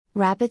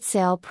Rapid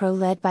Sale Pro,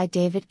 led by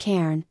David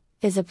Cairn,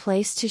 is a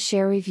place to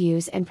share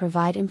reviews and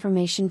provide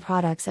information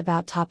products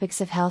about topics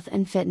of health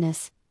and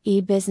fitness,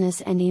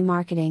 e-business and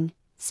e-marketing,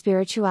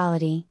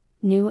 spirituality,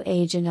 new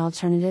age and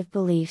alternative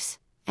beliefs,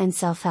 and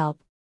self-help.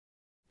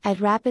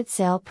 At Rapid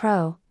Sale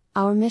Pro,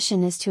 our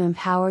mission is to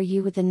empower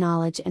you with the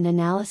knowledge and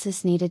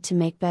analysis needed to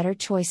make better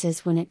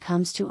choices when it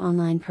comes to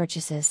online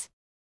purchases.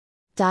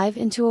 Dive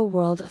into a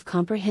world of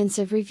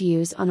comprehensive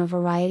reviews on a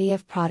variety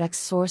of products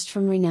sourced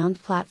from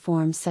renowned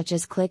platforms such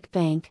as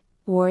ClickBank,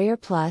 Warrior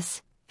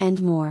Plus,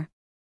 and more.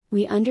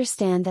 We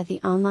understand that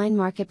the online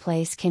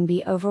marketplace can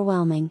be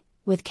overwhelming,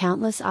 with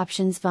countless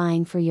options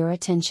vying for your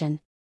attention.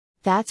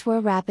 That's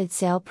where Rapid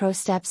Sale Pro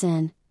steps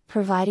in,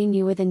 providing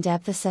you with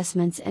in-depth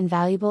assessments and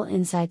valuable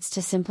insights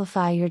to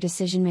simplify your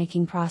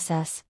decision-making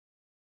process.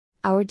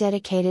 Our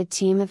dedicated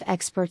team of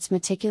experts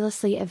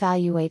meticulously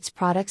evaluates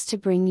products to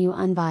bring you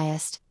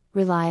unbiased,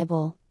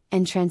 reliable,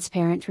 and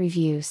transparent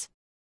reviews.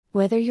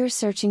 Whether you're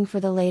searching for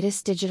the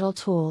latest digital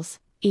tools,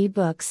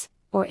 ebooks,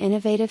 or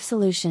innovative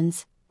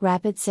solutions,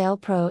 Rapid Sale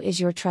Pro is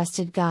your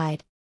trusted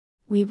guide.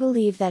 We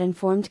believe that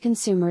informed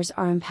consumers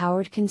are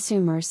empowered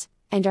consumers,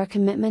 and our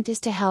commitment is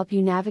to help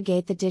you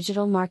navigate the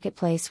digital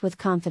marketplace with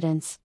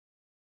confidence.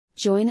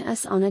 Join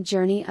us on a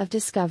journey of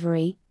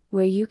discovery,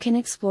 where you can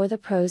explore the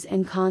pros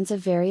and cons of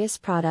various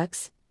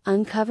products,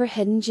 uncover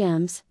hidden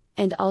gems,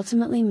 and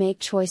ultimately make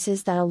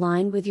choices that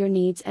align with your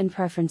needs and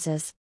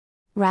preferences.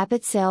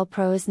 Rapid Sale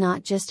Pro is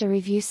not just a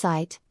review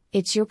site,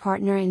 it's your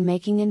partner in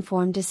making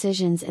informed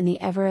decisions in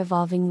the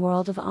ever-evolving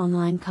world of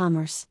online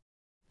commerce.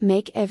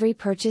 Make every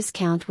purchase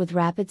count with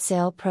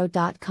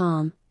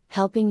RapidSalePro.com,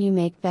 helping you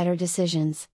make better decisions.